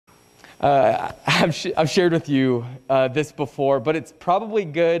I've shared with you this before, but it's probably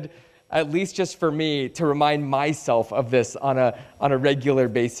good, at least just for me, to remind myself of this on a regular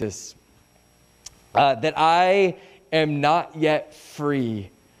basis. That I am not yet free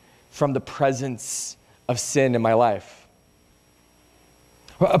from the presence of sin in my life.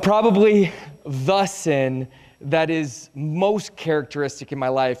 Probably the sin that is most characteristic in my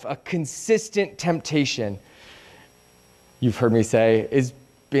life, a consistent temptation, you've heard me say, is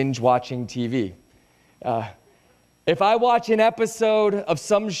binge watching TV. If I watch an episode of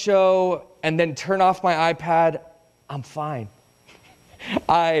some show and then turn off my iPad, I'm fine.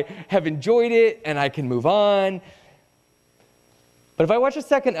 I have enjoyed it and I can move on. But if I watch a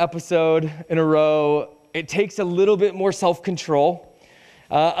second episode in a row, it takes a little bit more self-control,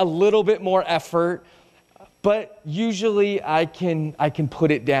 a little bit more effort, but usually I can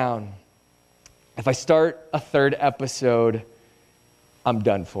put it down. If I start a third episode, I'm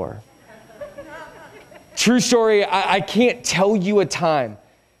done for. True story, I can't tell you a time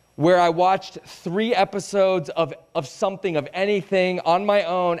where I watched 3 episodes of something, of anything on my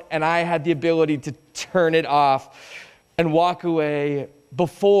own, and I had the ability to turn it off and walk away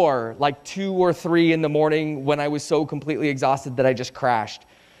before like 2 or 3 in the morning when I was so completely exhausted that I just crashed.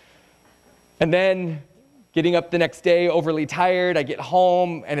 And then getting up the next day overly tired, I get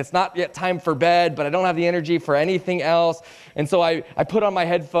home and it's not yet time for bed, but I don't have the energy for anything else. And so I put on my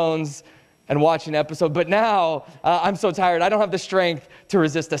headphones and watch an episode. But now I'm so tired, I don't have the strength to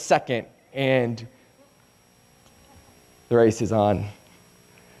resist a second. And the race is on.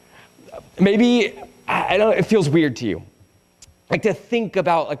 Maybe, I don't know, it feels weird to you. Like to think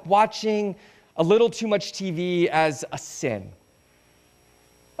about like watching a little too much TV as a sin.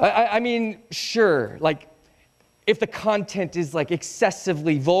 I mean, sure, like if the content is like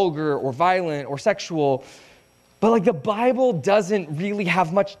excessively vulgar or violent or sexual, but like the Bible doesn't really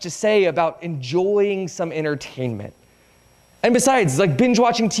have much to say about enjoying some entertainment. And besides, like binge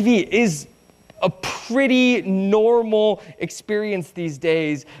watching TV is a pretty normal experience these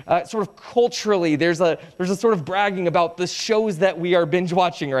days. Sort of culturally, there's a sort of bragging about the shows that we are binge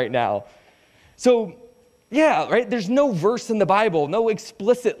watching right now. So yeah, right? There's no verse in the Bible, no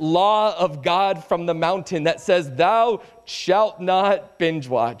explicit law of God from the mountain that says, thou shalt not binge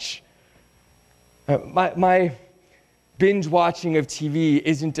watch. My binge watching of TV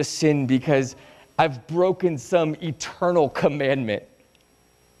isn't a sin because I've broken some eternal commandment.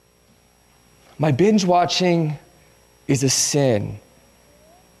 My binge watching is a sin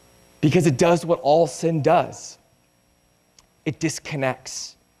because it does what all sin does. It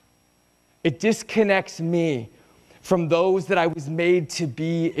disconnects. It disconnects me from those that I was made to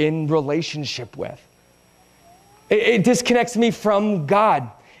be in relationship with. It disconnects me from God.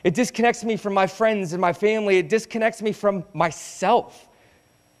 It disconnects me from my friends and my family. It disconnects me from myself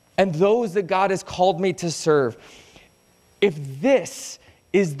and those that God has called me to serve. If this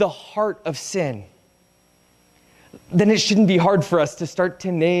is the heart of sin, then it shouldn't be hard for us to start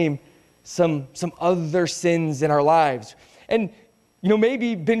to name some other sins in our lives. And you know,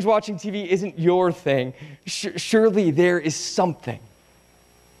 maybe binge watching TV isn't your thing. Surely there is something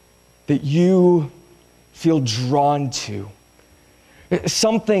that you feel drawn to.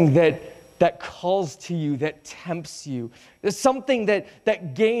 Something that calls to you, that tempts you. There's something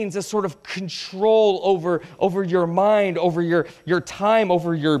that gains a sort of control over your mind, over your time,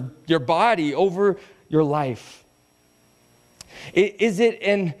 over your body, over your life. Is it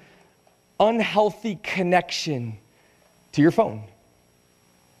an unhealthy connection to your phone?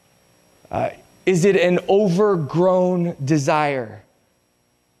 Is it an overgrown desire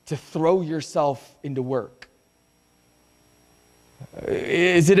to throw yourself into work?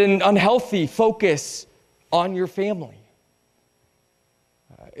 Is it an unhealthy focus on your family?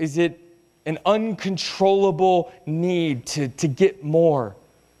 Is it an uncontrollable need to get more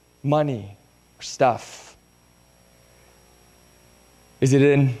money or stuff? Is it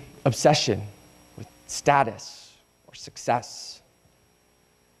an obsession with status or success?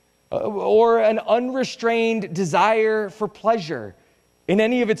 Or an unrestrained desire for pleasure in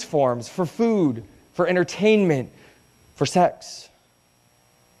any of its forms, for food, for entertainment, for sex?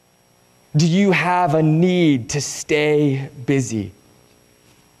 Do you have a need to stay busy?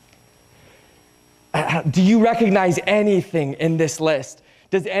 Do you recognize anything in this list?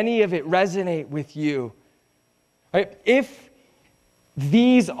 Does any of it resonate with you? Right? If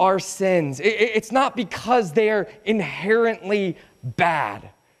these are sins, it's not because they're inherently bad.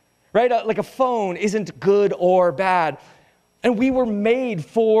 Right? Like a phone isn't good or bad. And we were made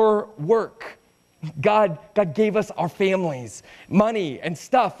for work. God gave us our families. Money and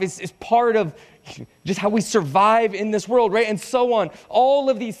stuff is part of just how we survive in this world, right? And so on.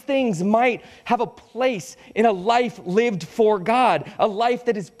 All of these things might have a place in a life lived for God, a life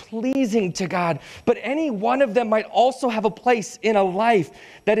that is pleasing to God. But any one of them might also have a place in a life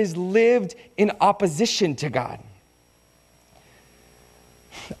that is lived in opposition to God.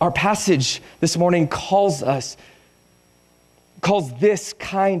 Our passage this morning calls this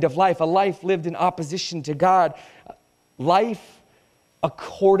kind of life, a life lived in opposition to God, life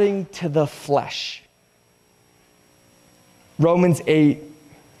according to the flesh. Romans 8,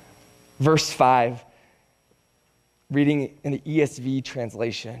 verse 5, reading in the ESV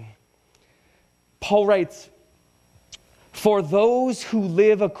translation. Paul writes, "For those who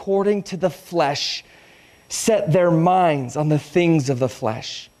live according to the flesh set their minds on the things of the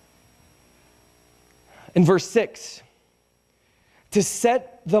flesh." In verse 6, to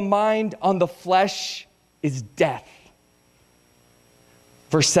set the mind on the flesh is death.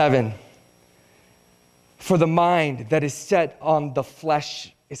 Verse 7, for the mind that is set on the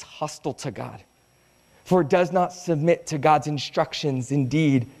flesh is hostile to God, for it does not submit to God's instructions.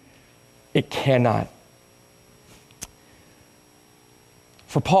 Indeed, it cannot.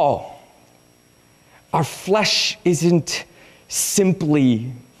 For Paul, our flesh isn't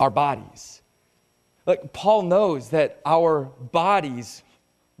simply our bodies. Like Paul knows that our bodies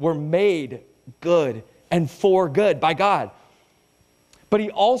were made good and for good by God. But he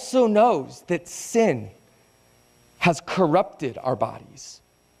also knows that sin has corrupted our bodies.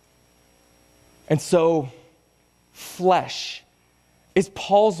 And so flesh is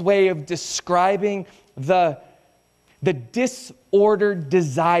Paul's way of describing the disordered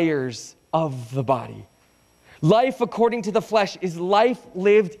desires of the body. Life according to the flesh is life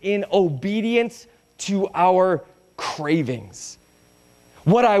lived in obedience to our cravings.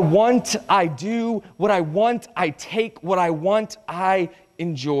 What I want, I do. What I want, I take. What I want, I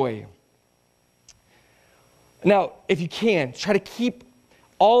enjoy. Now, if you can, try to keep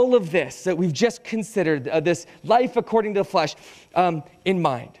all of this that we've just considered, this life according to the flesh, in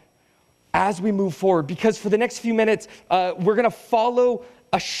mind as we move forward. Because for the next few minutes, we're going to follow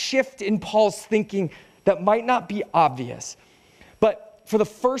a shift in Paul's thinking that might not be obvious. But for the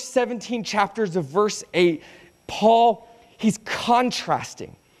first 17 chapters of verse 8, Paul, he's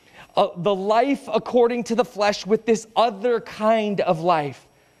contrasting the life according to the flesh with this other kind of life.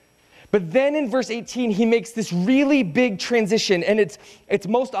 But then in verse 18, he makes this really big transition, and it's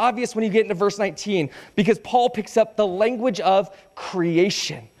most obvious when you get into verse 19, because Paul picks up the language of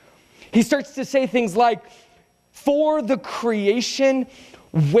creation. He starts to say things like, for the creation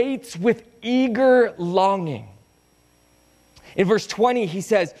waits with eager longing. In verse 20, he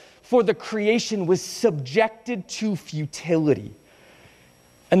says, for the creation was subjected to futility.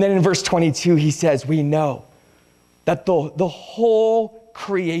 And then in verse 22, he says, we know that the whole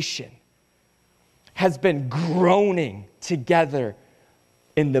creation has been groaning together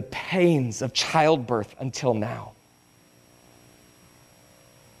in the pains of childbirth until now.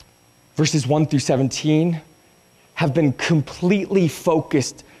 Verses 1 through 17 have been completely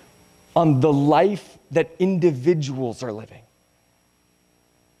focused on the life that individuals are living.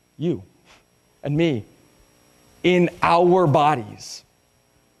 You and me, in our bodies.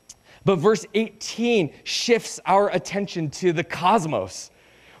 But verse 18 shifts our attention to the cosmos,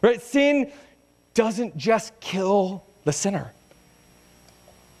 right? Sin doesn't just kill the sinner.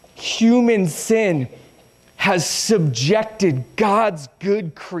 Human sin has subjected God's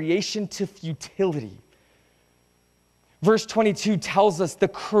good creation to futility. Verse 22 tells us the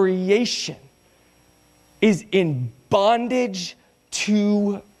creation is in bondage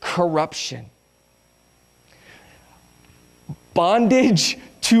to corruption. Bondage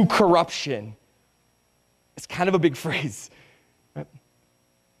to corruption. It's kind of a big phrase. Right?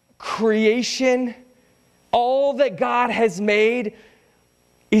 Creation, all that God has made,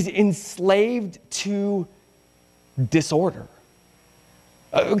 is enslaved to disorder.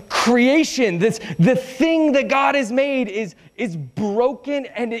 Creation, the thing that God has made is broken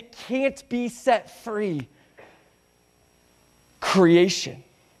and it can't be set free. Creation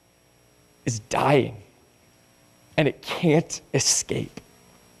is dying and it can't escape,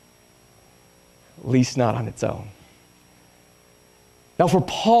 at least not on its own. Now for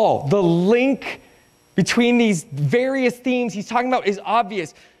Paul, the link between these various themes he's talking about is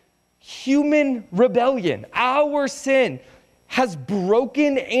obvious. Human rebellion, our sin, has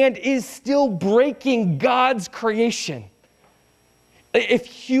broken and is still breaking God's creation. If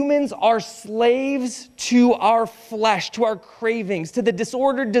humans are slaves to our flesh, to our cravings, to the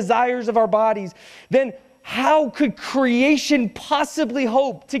disordered desires of our bodies, then how could creation possibly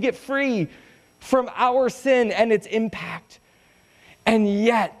hope to get free from our sin and its impact. And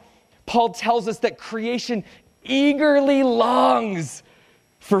yet, Paul tells us that creation eagerly longs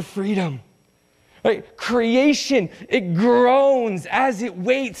for freedom. Right? Creation, it groans as it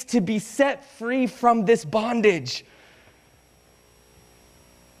waits to be set free from this bondage.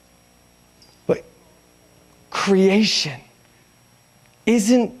 But creation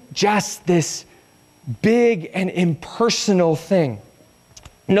isn't just this big and impersonal thing.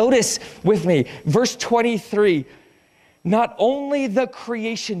 Notice with me, verse 23, not only the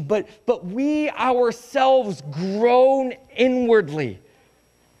creation, but we ourselves groan inwardly.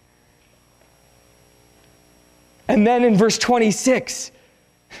 And then in verse 26,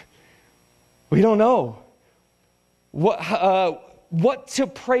 we don't know what to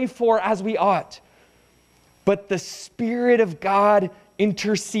pray for as we ought. But the Spirit of God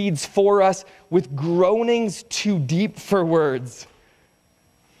intercedes for us with groanings too deep for words.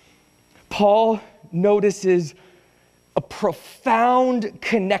 Paul notices a profound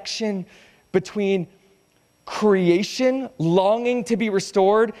connection between creation longing to be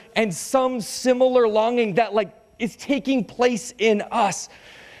restored and some similar longing that is taking place in us.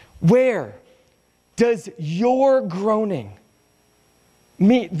 Where does your groaning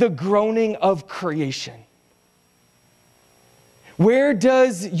meet the groaning of creation? Where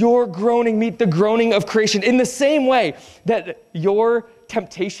does your groaning meet the groaning of creation? In the same way that your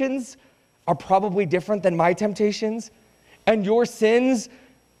temptations are probably different than my temptations, and your sins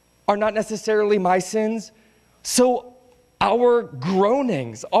are not necessarily my sins, so our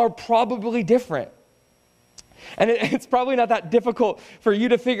groanings are probably different. And it's probably not that difficult for you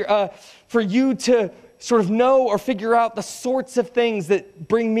to sort of know or figure out the sorts of things that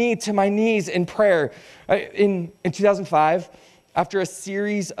bring me to my knees in prayer. In 2005, after a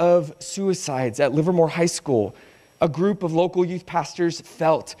series of suicides at Livermore High School, a group of local youth pastors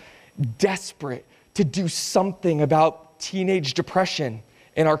felt desperate to do something about teenage depression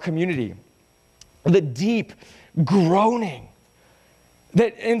in our community. The deep groaning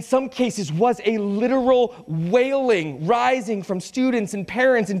that in some cases was a literal wailing rising from students and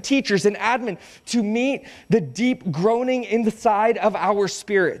parents and teachers and admin to meet the deep groaning inside of our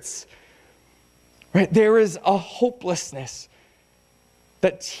spirits. Right? There is a hopelessness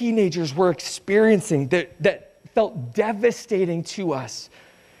that teenagers were experiencing that felt devastating to us.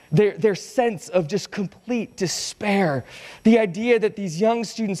 Their sense of just complete despair. The idea that these young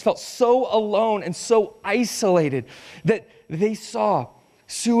students felt so alone and so isolated that they saw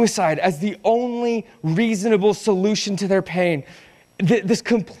suicide as the only reasonable solution to their pain. This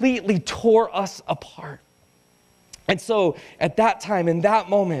completely tore us apart. And so at that time, in that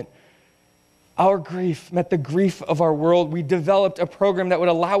moment, our grief met the grief of our world. We developed a program that would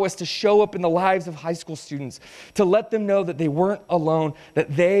allow us to show up in the lives of high school students, to let them know that they weren't alone,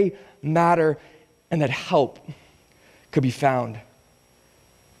 that they matter, and that help could be found.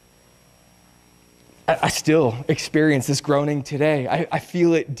 I still experience this groaning today. I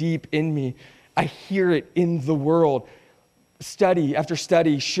feel it deep in me. I hear it in the world. Study after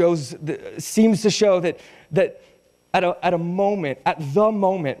study seems to show that at the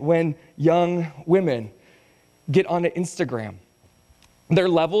moment when young women get onto Instagram, their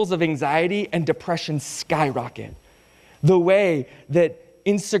levels of anxiety and depression skyrocket. The way that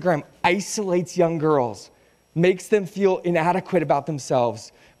Instagram isolates young girls, makes them feel inadequate about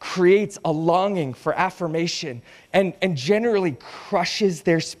themselves, creates a longing for affirmation, and generally crushes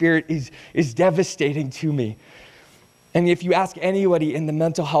their spirit is devastating to me. And if you ask anybody in the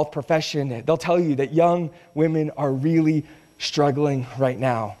mental health profession, they'll tell you that young women are really struggling right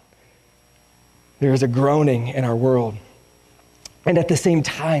now. There is a groaning in our world. And at the same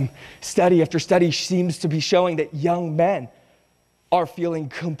time, study after study seems to be showing that young men are feeling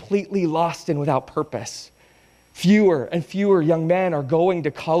completely lost and without purpose. Fewer and fewer young men are going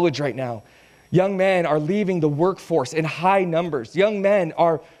to college right now. Young men are leaving the workforce in high numbers. Young men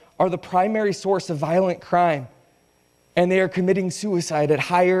are the primary source of violent crime. And they are committing suicide at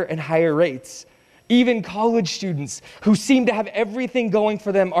higher and higher rates. Even college students who seem to have everything going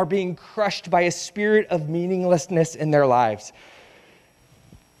for them are being crushed by a spirit of meaninglessness in their lives.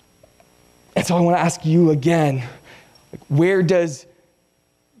 And so I want to ask you again, where does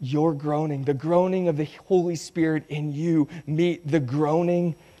your groaning, the groaning of the Holy Spirit in you, meet the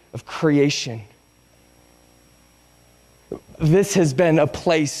groaning of creation? This has been a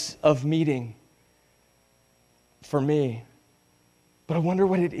place of meeting for me, but I wonder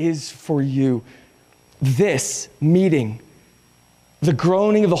what it is for you. This meeting, the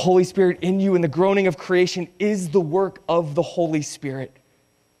groaning of the Holy Spirit in you and the groaning of creation, is the work of the Holy Spirit.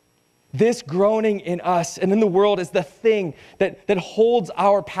 This groaning in us and in the world is the thing that holds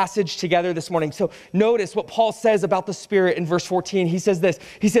our passage together this morning. So notice what Paul says about the Spirit in verse 14. He says this.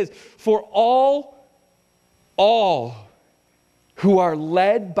 He says, for all who are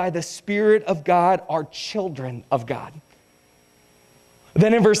led by the Spirit of God are children of God.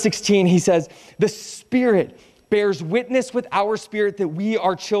 Then in verse 16, he says, the Spirit bears witness with our spirit that we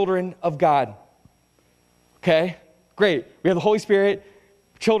are children of God. Okay, great. We have the Holy Spirit,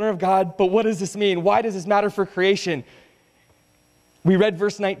 children of God, but what does this mean? Why does this matter for creation? We read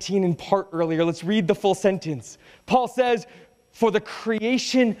verse 19 in part earlier. Let's read the full sentence. Paul says, for the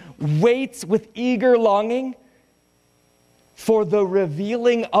creation waits with eager longing for the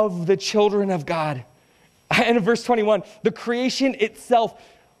revealing of the children of God. And in verse 21, the creation itself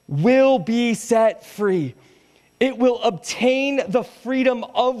will be set free. It will obtain the freedom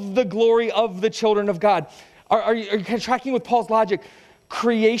of the glory of the children of God. Are you kind of tracking with Paul's logic?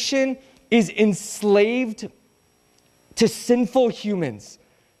 Creation is enslaved to sinful humans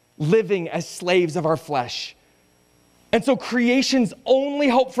living as slaves of our flesh. And so creation's only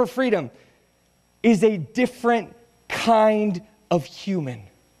hope for freedom is a different kind of human.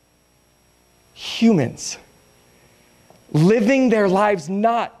 Humans living their lives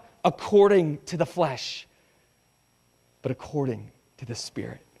not according to the flesh, but according to the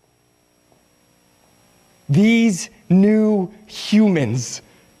Spirit. These new humans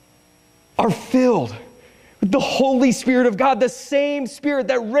are filled with the Holy Spirit of God, the same Spirit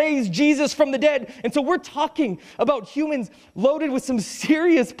that raised Jesus from the dead. And so we're talking about humans loaded with some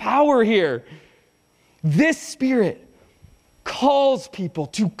serious power here. This Spirit calls people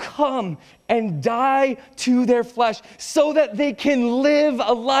to come and die to their flesh so that they can live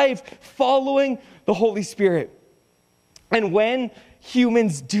a life following the Holy Spirit. And when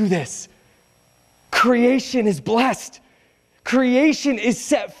humans do this, creation is blessed. Creation is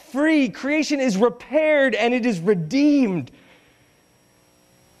set free. Creation is repaired and it is redeemed.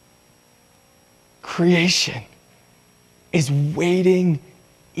 Creation is waiting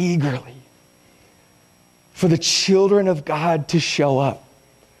eagerly for the children of God to show up,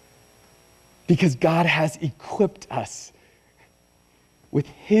 because God has equipped us with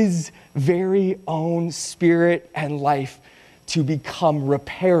His very own Spirit and life to become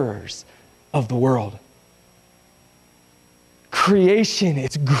repairers of the world. Creation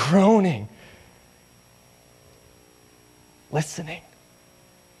is groaning, listening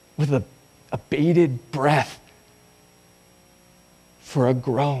with a bated breath for a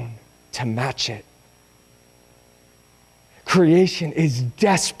groan to match it. Creation is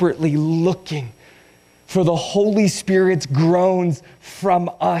desperately looking for the Holy Spirit's groans from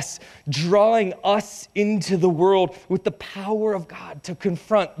us, drawing us into the world with the power of God to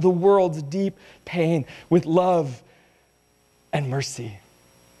confront the world's deep pain with love and mercy.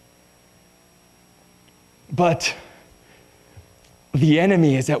 But the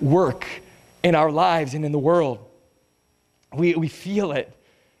enemy is at work in our lives and in the world. We feel it.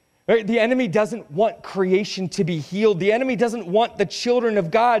 Right? The enemy doesn't want creation to be healed. The enemy doesn't want the children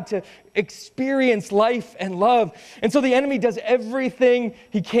of God to experience life and love. And so the enemy does everything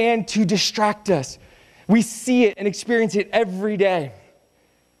he can to distract us. We see it and experience it every day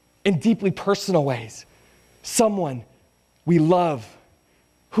in deeply personal ways. Someone we love,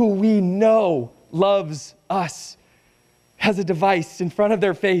 who we know loves us, has a device in front of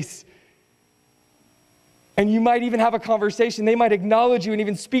their face. And you might even have a conversation. They might acknowledge you and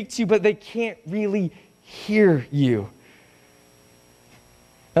even speak to you, but they can't really hear you.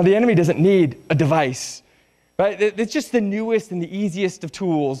 Now, the enemy doesn't need a device, right? It's just the newest and the easiest of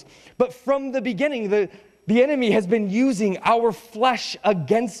tools. But from the beginning, the enemy has been using our flesh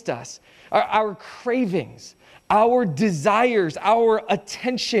against us, our cravings, our desires, our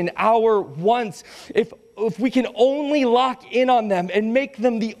attention, our wants. If we can only lock in on them and make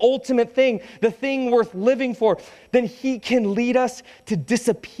them the ultimate thing, the thing worth living for, then he can lead us to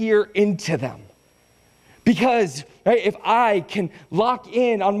disappear into them. Because, right, if I can lock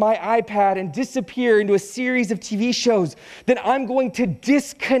in on my iPad and disappear into a series of TV shows, then I'm going to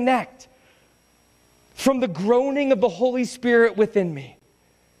disconnect from the groaning of the Holy Spirit within me.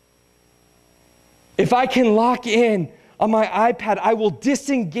 If I can lock in on my iPad, I will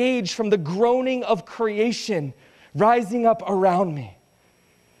disengage from the groaning of creation rising up around me.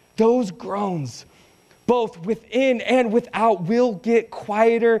 Those groans, both within and without, will get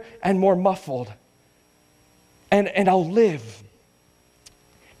quieter and more muffled. And I'll live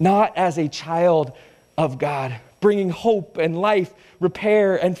not as a child of God, bringing hope and life,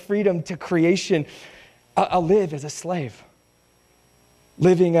 repair and freedom to creation. I'll live as a slave,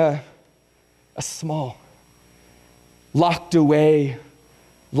 living a small, locked away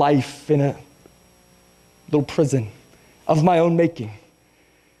life in a little prison of my own making,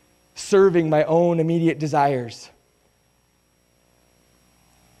 serving my own immediate desires.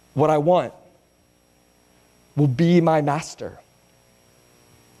 What I want will be my master.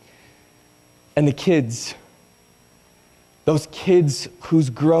 And the kids, those kids whose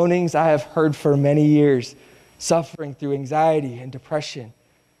groanings I have heard for many years, suffering through anxiety and depression,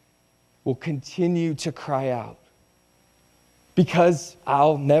 will continue to cry out because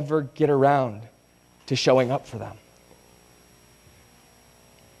I'll never get around to showing up for them.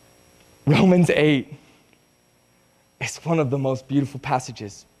 Romans 8 is one of the most beautiful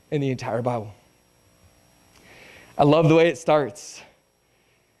passages in the entire Bible. I love the way it starts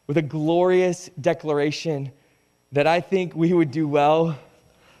with a glorious declaration that I think we would do well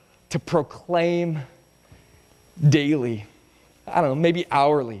to proclaim daily. I don't know, maybe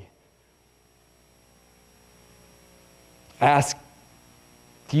hourly. I ask,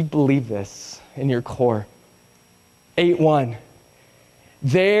 do you believe this in your core? 8:1.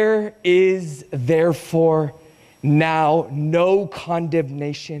 There is therefore now no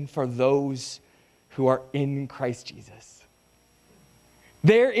condemnation for those who are in Christ Jesus.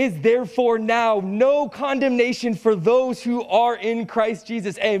 There is therefore now no condemnation for those who are in Christ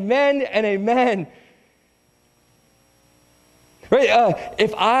Jesus. Amen and amen. Right?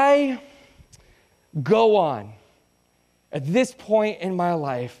 If I go on at this point in my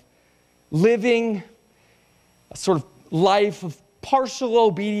life living a sort of life of partial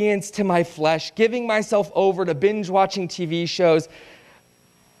obedience to my flesh, giving myself over to binge watching TV shows,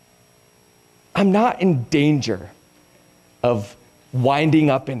 I'm not in danger of winding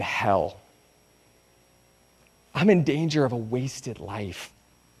up in hell. I'm in danger of a wasted life.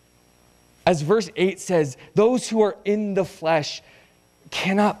 As verse 8 says, those who are in the flesh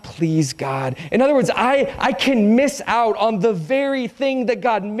cannot please God. In other words, I can miss out on the very thing that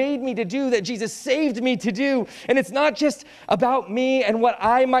God made me to do, that Jesus saved me to do. And it's not just about me and what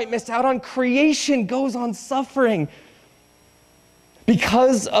I might miss out on. Creation goes on suffering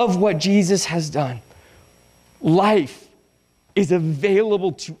because of what Jesus has done. Life is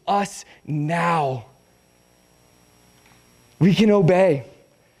available to us now. We can obey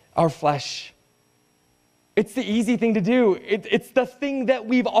our flesh. It's the easy thing to do. It's the thing that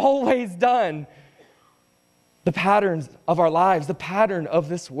we've always done. The patterns of our lives, the pattern of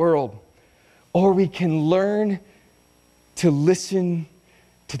this world. Or we can learn to listen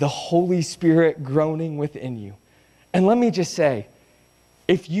to the Holy Spirit groaning within you. And let me just say,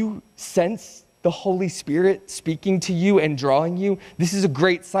 if you sense the Holy Spirit speaking to you and drawing you, this is a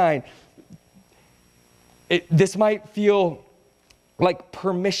great sign. This might feel like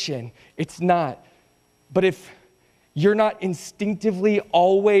permission. It's not. But if you're not instinctively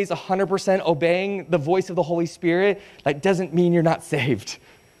always 100% obeying the voice of the Holy Spirit, that doesn't mean you're not saved.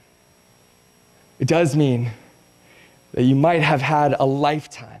 It does mean that you might have had a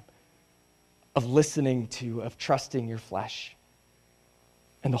lifetime of listening to, of trusting your flesh.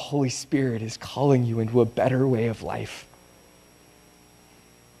 And the Holy Spirit is calling you into a better way of life.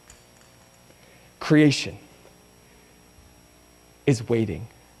 Creation is waiting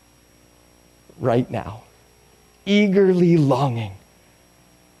right now, eagerly longing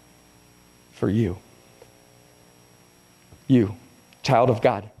for you. You, child of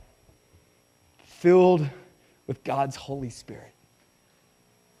God, filled with God's Holy Spirit,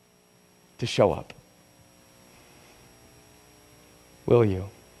 to show up. Will you?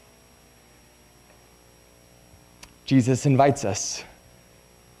 Jesus invites us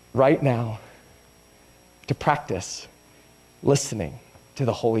right now to practice listening to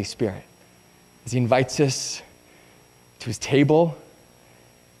the Holy Spirit as he invites us to his table,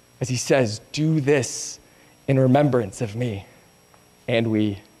 as he says, do this in remembrance of me. And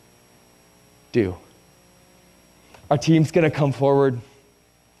we do. Our team's going to come forward,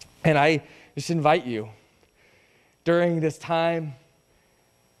 and I just invite you during this time.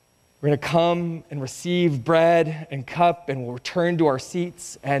 We're going to come and receive bread and cup, and we'll return to our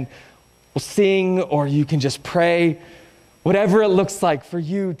seats, and we'll sing, or you can just pray. Whatever it looks like for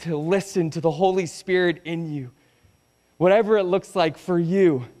you to listen to the Holy Spirit in you. Whatever it looks like for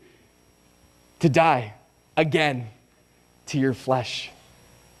you to die again to your flesh.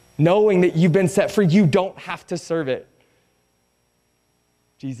 Knowing that you've been set free, you don't have to serve it.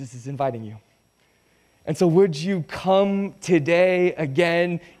 Jesus is inviting you. And so would you come today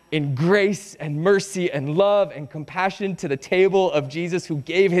again in grace and mercy and love and compassion to the table of Jesus, who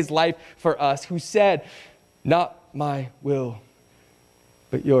gave his life for us, who said, not my will,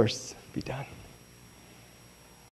 but yours be done.